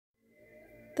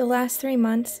The last 3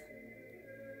 months,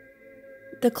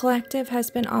 the collective has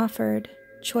been offered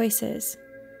choices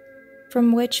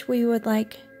from which we would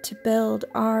like to build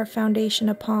our foundation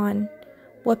upon.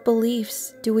 What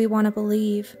beliefs do we want to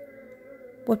believe?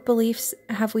 What beliefs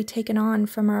have we taken on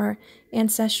from our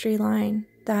ancestry line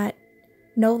that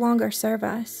no longer serve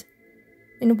us?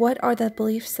 And what are the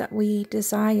beliefs that we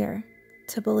desire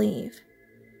to believe?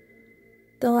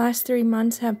 The last 3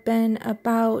 months have been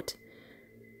about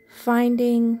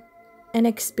finding and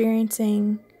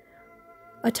experiencing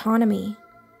autonomy,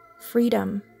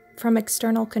 freedom from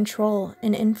external control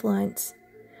and influence,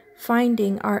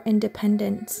 finding our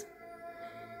independence.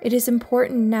 It is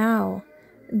important now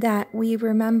that we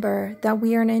remember that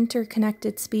we are an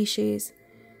interconnected species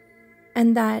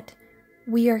and that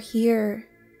we are here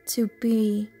to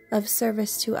be of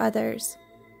service to others,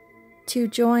 to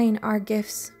join our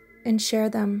gifts and share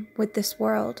them with this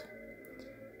world.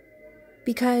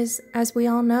 Because, as we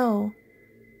all know,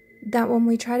 that when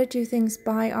we try to do things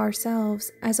by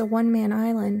ourselves as a one-man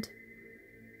island,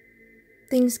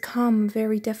 things come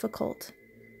very difficult.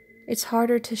 It's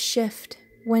harder to shift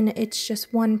when it's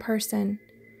just one person.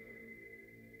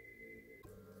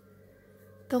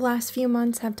 The last few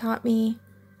months have taught me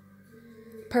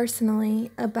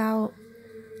personally about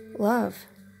love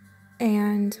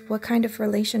and what kind of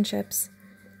relationships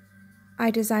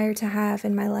I desire to have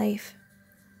in my life.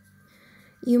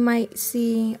 You might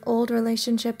see old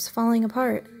relationships falling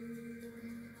apart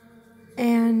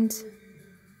and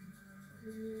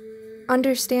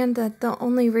understand that the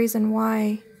only reason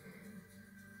why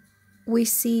we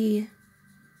see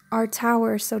our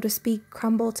tower, so to speak,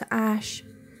 crumble to ash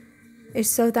is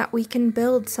so that we can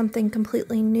build something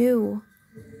completely new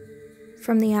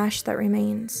from the ash that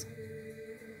remains.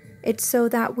 It's so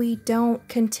that we don't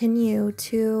continue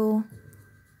to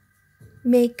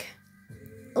make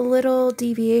little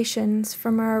deviations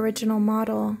from our original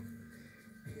model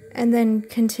and then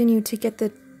continue to get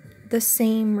the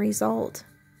same result.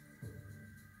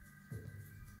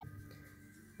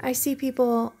 I see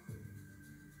people,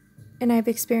 and I've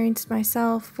experienced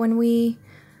myself, when we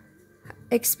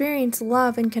experience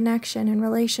love and connection in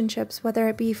relationships, whether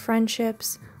it be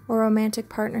friendships or romantic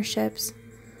partnerships,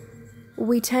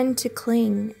 we tend to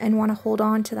cling and want to hold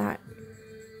on to that.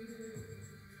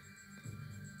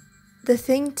 The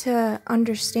thing to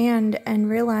understand and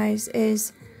realize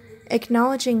is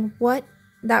acknowledging what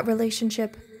that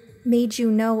relationship made you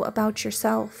know about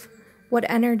yourself. What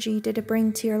energy did it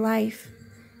bring to your life?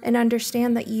 And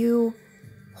understand that you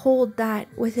hold that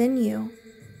within you.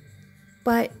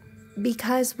 But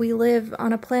because we live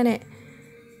on a planet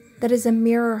that is a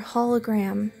mirror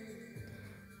hologram,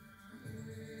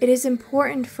 it is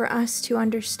important for us to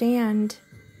understand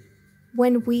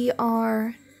when we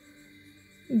are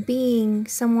being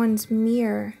someone's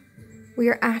mirror, we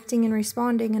are acting and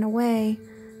responding in a way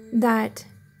that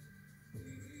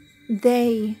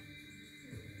they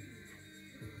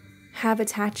have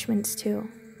attachments to.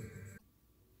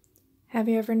 Have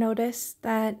you ever noticed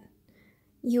that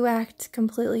you act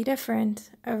completely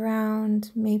different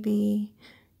around maybe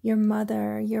your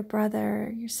mother, your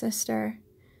brother, your sister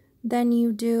than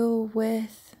you do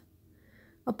with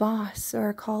a boss or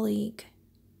a colleague?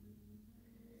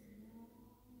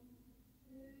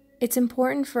 It's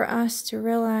important for us to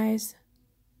realize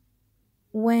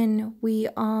when we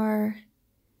are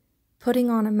putting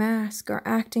on a mask or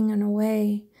acting in a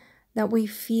way that we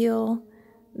feel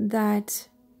that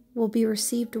will be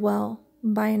received well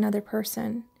by another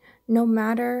person, no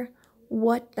matter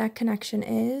what that connection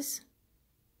is.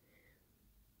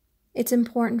 It's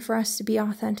important for us to be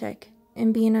authentic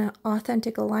and be in an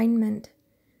authentic alignment.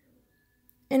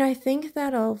 And I think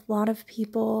that a lot of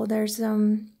people, there's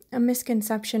a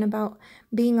misconception about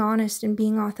being honest and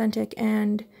being authentic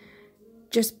and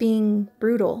just being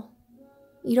brutal.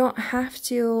 You don't have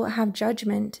to have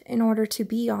judgment in order to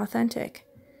be authentic.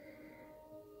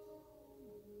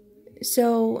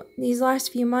 So these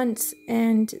last few months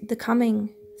and the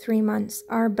coming 3 months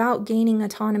are about gaining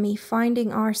autonomy,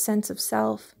 finding our sense of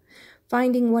self,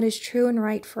 finding what is true and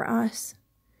right for us,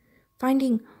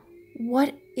 finding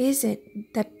what is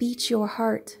it that beats your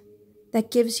heart, that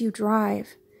gives you drive,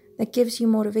 that gives you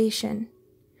motivation.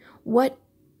 What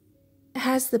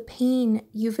has the pain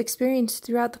you've experienced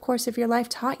throughout the course of your life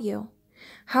taught you?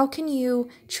 How can you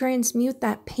transmute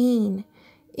that pain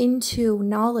into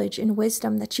knowledge and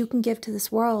wisdom that you can give to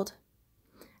this world?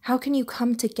 How can you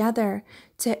come together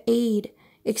to aid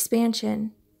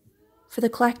expansion for the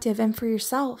collective and for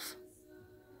yourself?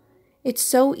 It's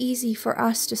so easy for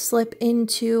us to slip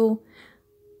into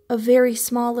a very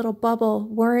small little bubble,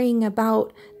 worrying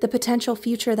about the potential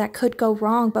future that could go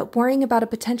wrong, but worrying about a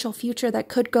potential future that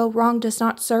could go wrong does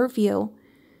not serve you.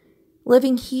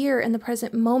 Living here in the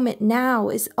present moment now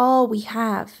is all we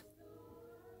have.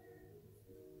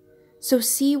 So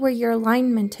see where your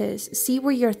alignment is. See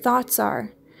where your thoughts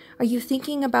are. Are you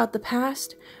thinking about the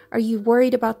past? Are you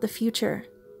worried about the future?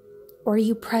 Or are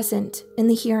you present in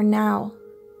the here and now?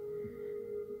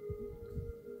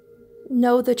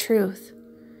 Know the truth.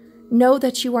 Know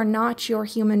that you are not your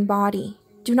human body.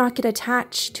 Do not get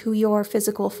attached to your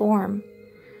physical form.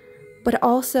 But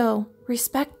also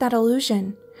respect that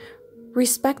illusion.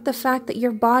 Respect the fact that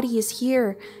your body is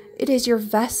here. It is your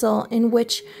vessel in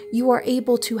which you are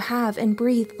able to have and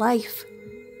breathe life.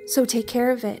 So take care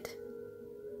of it.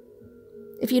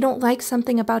 If you don't like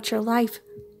something about your life,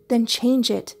 then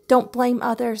change it. Don't blame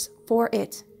others for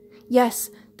it. Yes,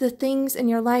 the things in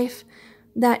your life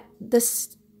that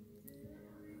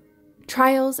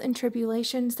trials and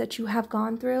tribulations that you have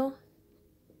gone through,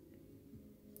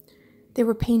 they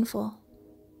were painful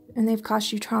and they've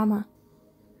caused you trauma.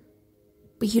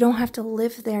 But you don't have to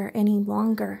live there any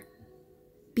longer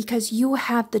because you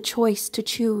have the choice to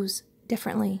choose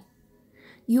differently.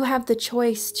 You have the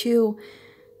choice to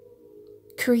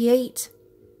create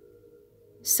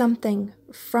something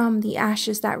from the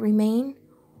ashes that remain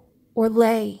or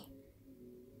lay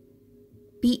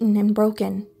beaten and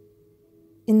broken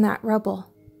in that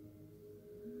rubble.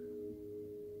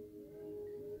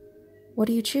 What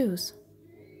do you choose?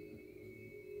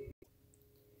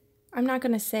 I'm not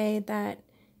going to say that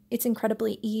it's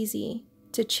incredibly easy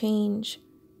to change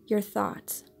your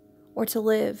thoughts or to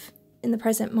live in the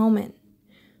present moment.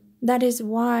 That is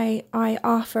why I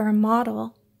offer a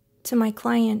model to my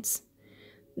clients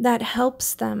that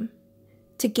helps them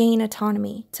to gain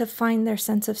autonomy, to find their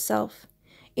sense of self,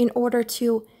 in order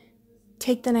to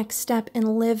take the next step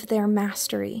and live their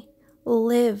mastery,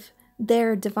 live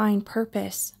their divine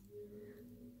purpose,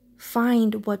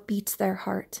 find what beats their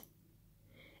heart.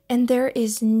 And there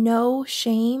is no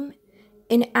shame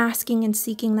in asking and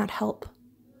seeking that help,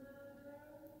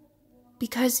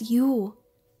 because you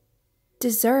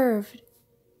deserve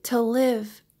to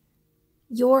live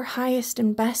your highest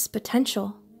and best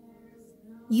potential.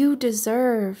 You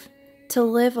deserve to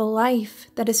live a life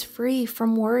that is free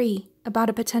from worry about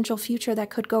a potential future that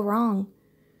could go wrong.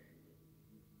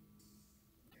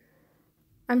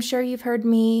 I'm sure you've heard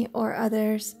me or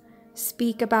others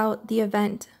speak about the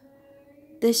event.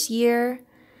 This year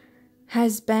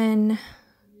has been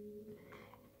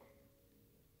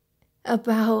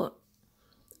about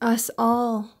us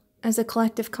all as a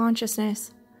collective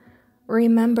consciousness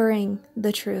remembering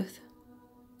the truth,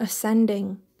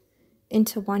 ascending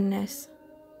into oneness.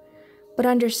 But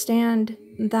understand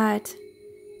that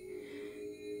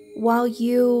while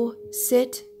you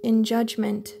sit in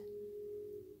judgment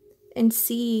and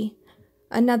see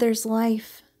another's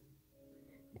life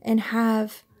and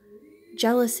have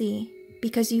jealousy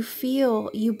because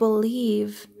you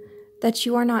believe that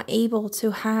you are not able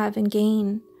to have and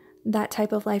gain that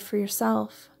type of life for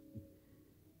yourself,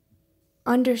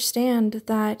 understand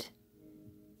that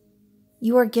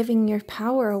you are giving your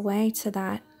power away to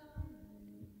that.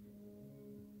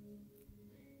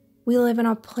 We live on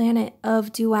a planet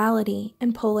of duality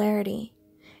and polarity.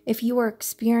 If you are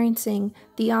experiencing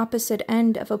the opposite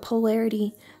end of a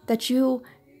polarity that you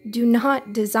do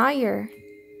not desire,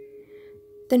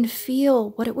 then feel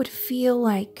what it would feel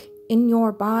like in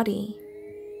your body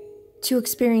to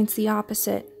experience the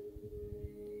opposite.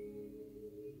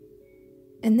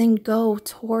 And then go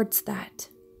towards that,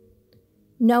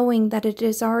 knowing that it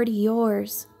is already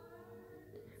yours.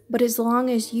 But as long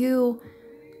as you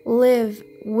live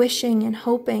wishing and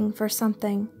hoping for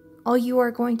something, all you are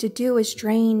going to do is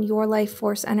drain your life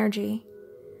force energy,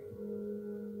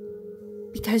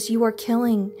 because you are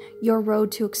killing your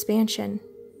road to expansion.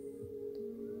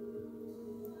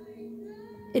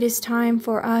 It is time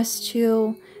for us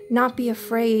to not be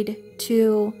afraid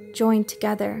to join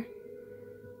together.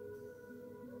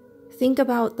 Think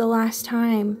about the last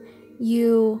time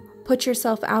you put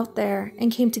yourself out there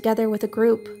and came together with a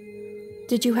group.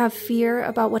 Did you have fear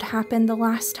about what happened the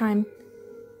last time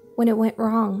when it went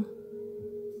wrong?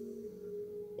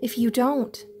 If you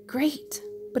don't, great.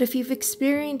 But if you've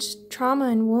experienced trauma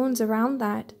and wounds around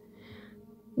that,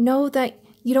 know that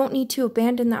you don't need to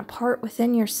abandon that part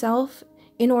within yourself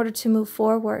in order to move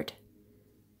forward.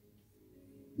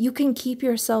 You can keep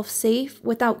yourself safe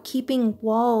without keeping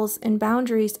walls and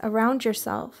boundaries around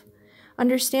yourself.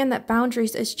 Understand that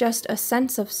boundaries is just a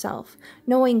sense of self,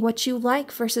 knowing what you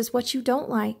like versus what you don't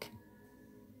like.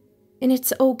 And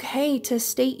it's okay to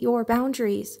state your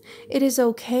boundaries. It is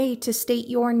okay to state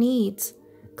your needs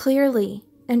clearly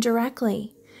and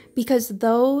directly, because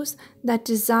those that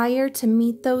desire to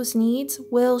meet those needs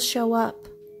will show up.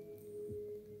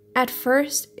 At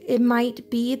first, it might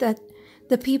be that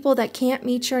the people that can't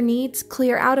meet your needs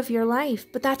clear out of your life,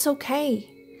 but that's okay,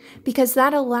 because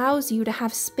that allows you to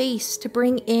have space to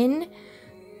bring in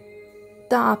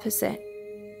the opposite,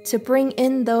 to bring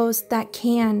in those that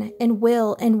can and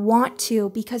will and want to,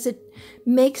 because it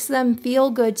makes them feel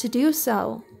good to do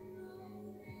so.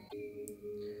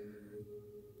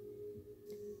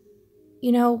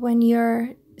 You know, when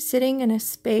you're sitting in a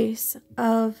space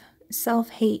of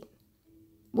self-hate,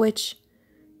 which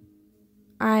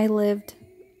I lived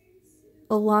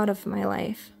a lot of my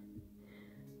life,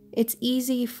 it's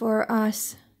easy for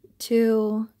us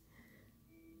to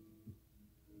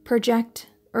project,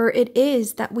 or it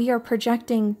is that we are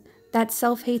projecting that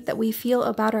self-hate that we feel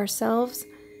about ourselves.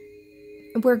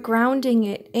 We're grounding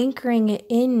it, anchoring it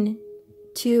in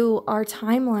to our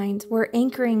timelines. We're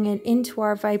anchoring it into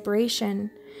our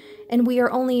vibration. And we are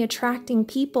only attracting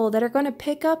people that are going to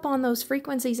pick up on those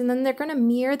frequencies, and then they're going to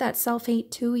mirror that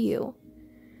self-hate to you.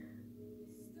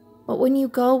 But when you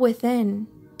go within,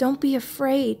 don't be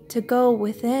afraid to go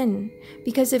within.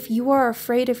 Because if you are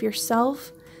afraid of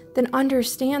yourself, then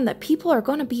understand that people are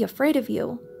going to be afraid of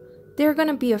you. They're going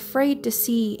to be afraid to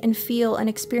see and feel and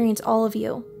experience all of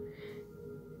you.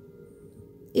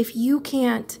 If you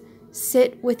can't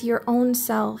sit with your own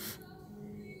self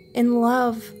and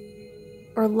love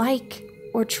or like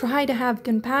or try to have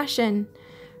compassion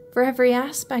for every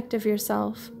aspect of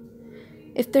yourself,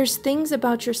 if there's things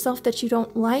about yourself that you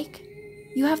don't like,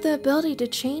 you have the ability to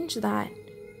change that.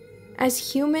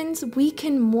 As humans, we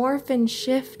can morph and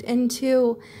shift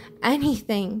into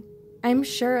anything. I'm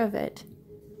sure of it.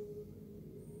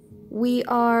 We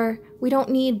don't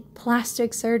need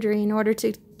plastic surgery in order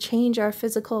to change our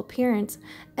physical appearance.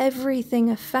 Everything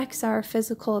affects our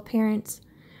physical appearance.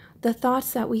 The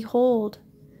thoughts that we hold,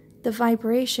 the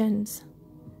vibrations.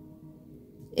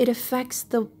 It affects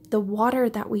the water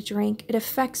that we drink. It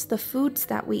affects the foods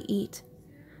that we eat.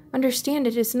 Understand,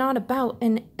 it is not about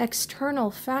an external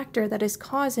factor that is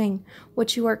causing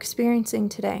what you are experiencing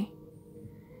today.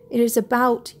 It is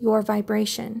about your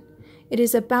vibration. It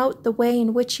is about the way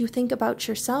in which you think about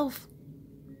yourself.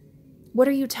 What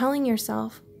are you telling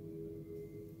yourself?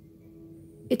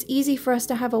 It's easy for us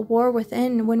to have a war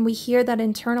within when we hear that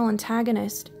internal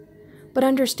antagonist. But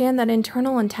understand that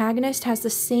internal antagonist has the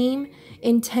same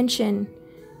intention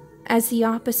as the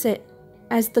opposite,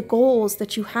 as the goals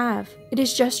that you have. It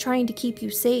is just trying to keep you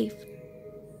safe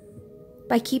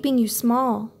by keeping you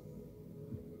small.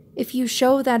 If you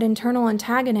show that internal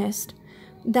antagonist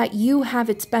that you have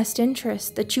its best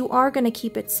interest, that you are going to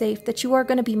keep it safe, that you are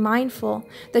going to be mindful,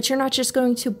 that you're not just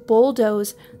going to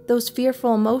bulldoze those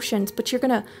fearful emotions, but you're going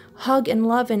to hug and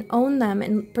love and own them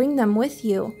and bring them with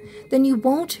you, then you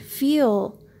won't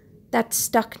feel that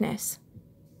stuckness.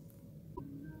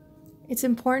 It's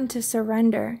important to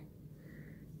surrender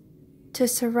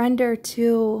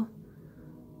to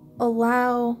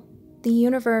allow the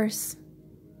universe,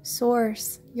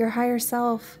 source, your higher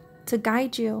self to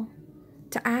guide you,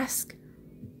 to ask,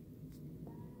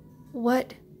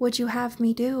 what would you have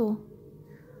me do?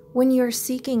 When you're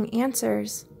seeking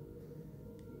answers,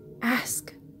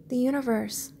 ask the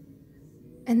universe,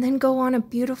 and then go on a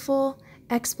beautiful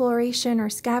exploration or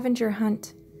scavenger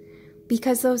hunt,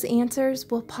 because those answers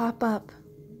will pop up,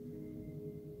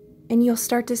 and you'll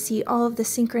start to see all of the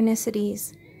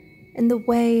synchronicities and the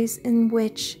ways in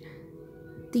which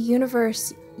the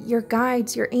universe, your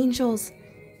guides, your angels,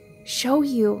 show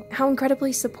you how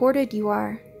incredibly supported you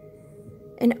are.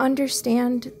 And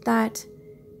understand that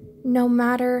no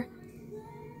matter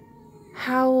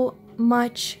how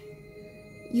much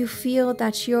you feel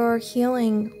that your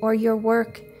healing or your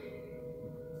work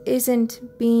isn't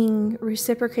being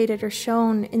reciprocated or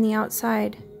shown in the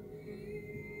outside,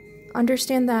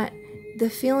 understand that the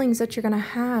feelings that you're going to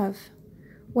have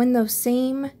when those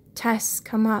same tests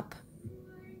come up,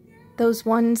 those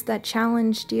ones that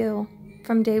challenged you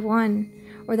from day one,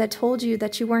 or that told you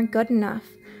that you weren't good enough,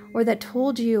 or that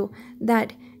told you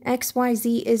that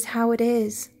XYZ is how it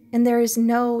is, and there is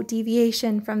no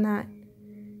deviation from that.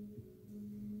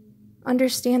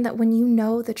 Understand that when you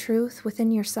know the truth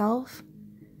within yourself,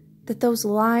 that those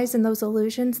lies and those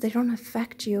illusions, they don't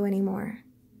affect you anymore.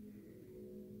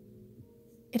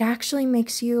 It actually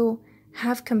makes you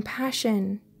have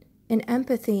compassion and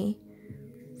empathy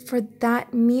for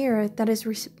that mirror that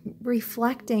is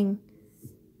reflecting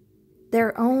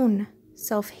their own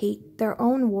self-hate, their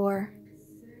own war.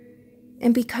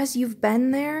 And because you've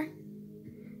been there,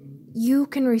 you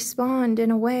can respond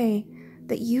in a way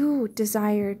that you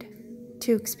desired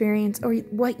to experience or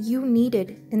what you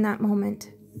needed in that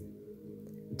moment.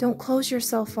 Don't close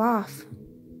yourself off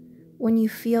when you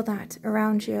feel that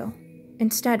around you.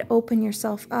 Instead, open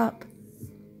yourself up.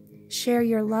 Share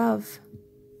your love.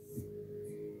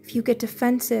 If you get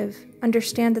defensive,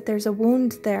 understand that there's a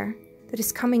wound there that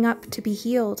is coming up to be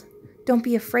healed. Don't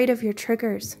be afraid of your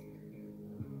triggers.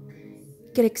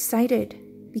 Get excited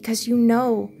because you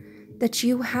know that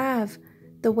you have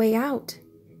the way out.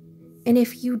 And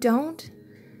if you don't,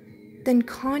 then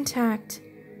contact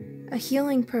a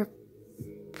healing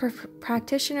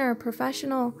practitioner or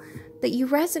professional that you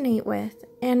resonate with.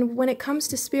 And when it comes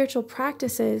to spiritual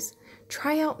practices,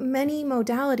 try out many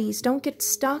modalities. Don't get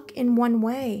stuck in one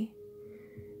way.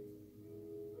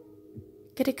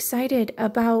 Get excited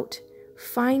about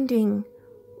finding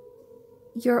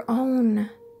your own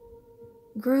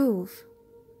groove,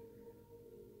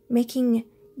 making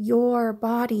your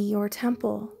body your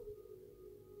temple.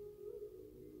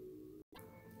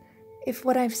 If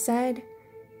what I've said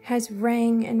has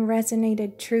rang and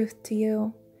resonated truth to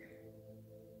you,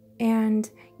 and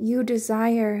you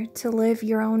desire to live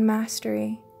your own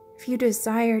mastery, if you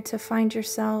desire to find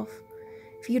yourself,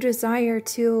 if you desire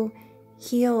to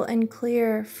heal and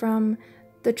clear from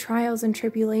the trials and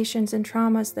tribulations and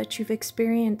traumas that you've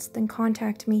experienced, then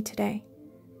contact me today.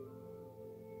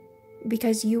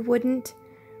 Because you wouldn't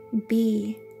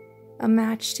be a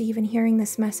match to even hearing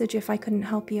this message if I couldn't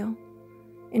help you.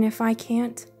 And if I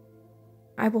can't,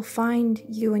 I will find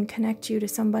you and connect you to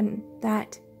someone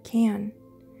that can.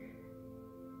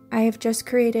 I have just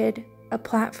created a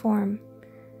platform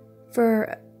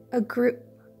for a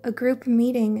group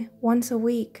meeting once a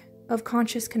week of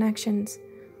conscious connections.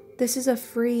 This is a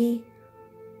free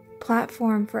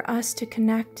platform for us to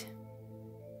connect,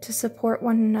 to support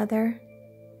one another,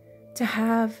 to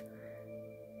have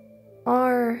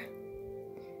our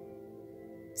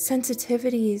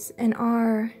sensitivities and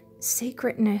our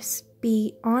sacredness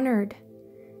be honored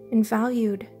and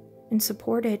valued and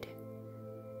supported.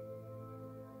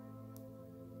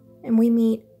 And we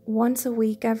meet once a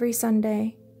week, every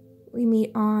Sunday. We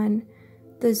meet on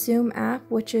the Zoom app,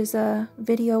 which is a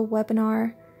video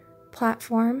webinar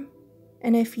platform.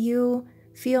 And if you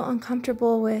feel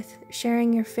uncomfortable with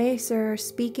sharing your face or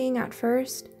speaking at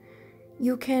first,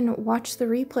 you can watch the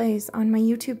replays on my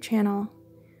YouTube channel,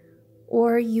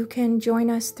 or you can join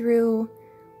us through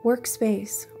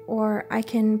Workspace, or I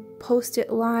can post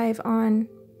it live on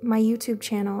my YouTube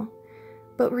channel.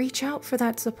 But reach out for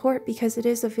that support because it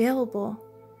is available.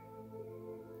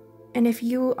 And if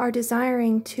you are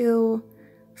desiring to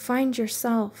find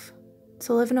yourself,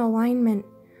 to live in alignment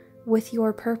with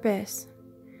your purpose,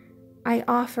 I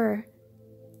offer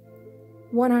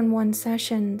one-on-one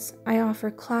sessions, I offer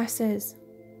classes,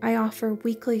 I offer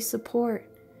weekly support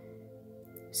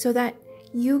so that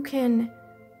you can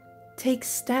take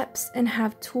steps and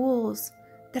have tools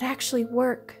that actually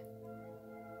work.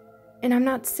 And I'm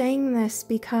not saying this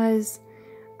because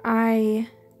I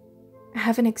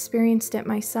haven't experienced it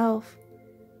myself.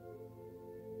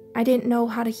 I didn't know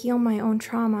how to heal my own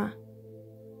trauma,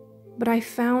 but I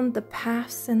found the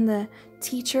paths and the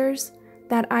teachers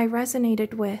that I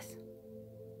resonated with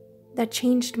that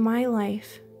changed my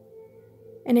life.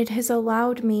 And it has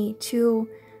allowed me to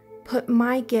put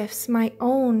my gifts, my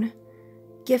own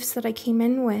gifts that I came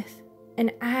in with,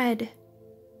 and add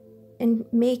and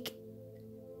make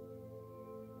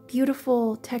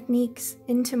beautiful techniques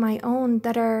into my own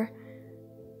that are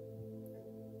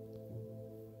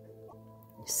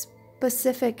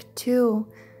specific to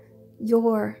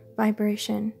your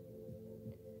vibration.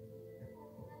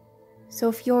 So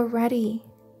if you're ready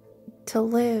to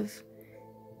live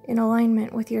in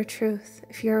alignment with your truth,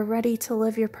 if you're ready to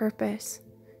live your purpose,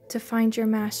 to find your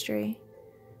mastery,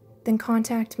 then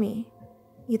contact me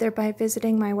either by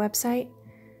visiting my website,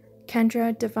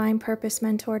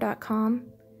 KendraDivinePurposeMentor.com,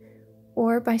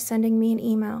 or by sending me an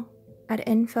email at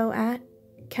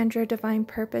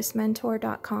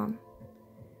info@KendraDivinePurposeMentor.com.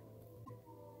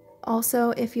 Also,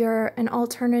 if you're an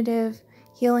alternative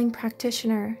healing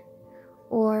practitioner,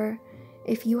 or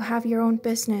if you have your own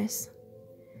business,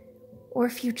 or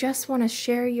if you just want to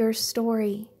share your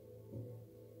story,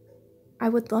 I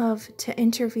would love to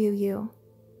interview you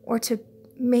or to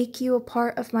make you a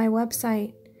part of my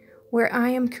website, where I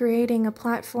am creating a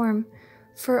platform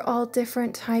for all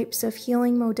different types of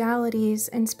healing modalities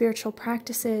and spiritual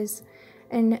practices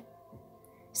and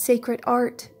sacred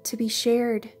art to be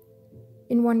shared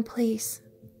in one place.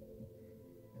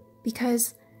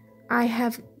 Because I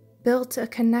have built a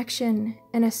connection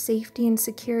and a safety and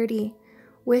security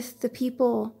with the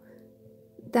people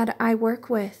that I work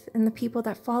with and the people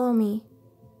that follow me.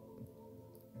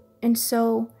 And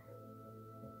so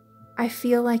I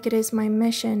feel like it is my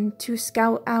mission to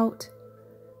scout out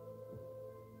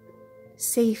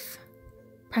safe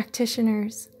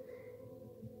practitioners.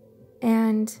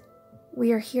 And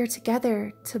we are here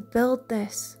together to build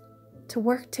this, to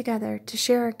work together, to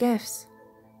share our gifts,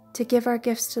 to give our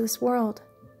gifts to this world.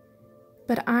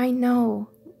 But I know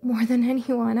more than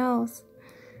anyone else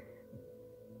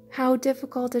how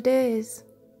difficult it is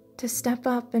to step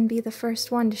up and be the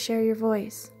first one to share your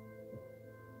voice.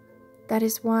 That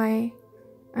is why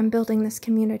I'm building this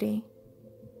community,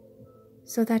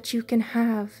 so that you can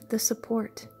have the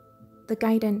support, the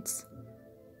guidance,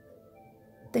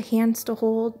 the hands to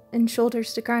hold and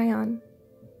shoulders to cry on,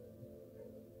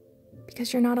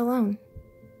 because you're not alone.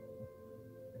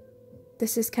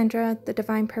 This is Kendra, the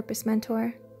Divine Purpose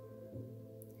Mentor.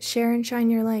 Share and shine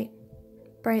your light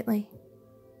brightly.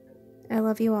 I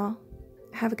love you all.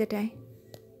 Have a good day.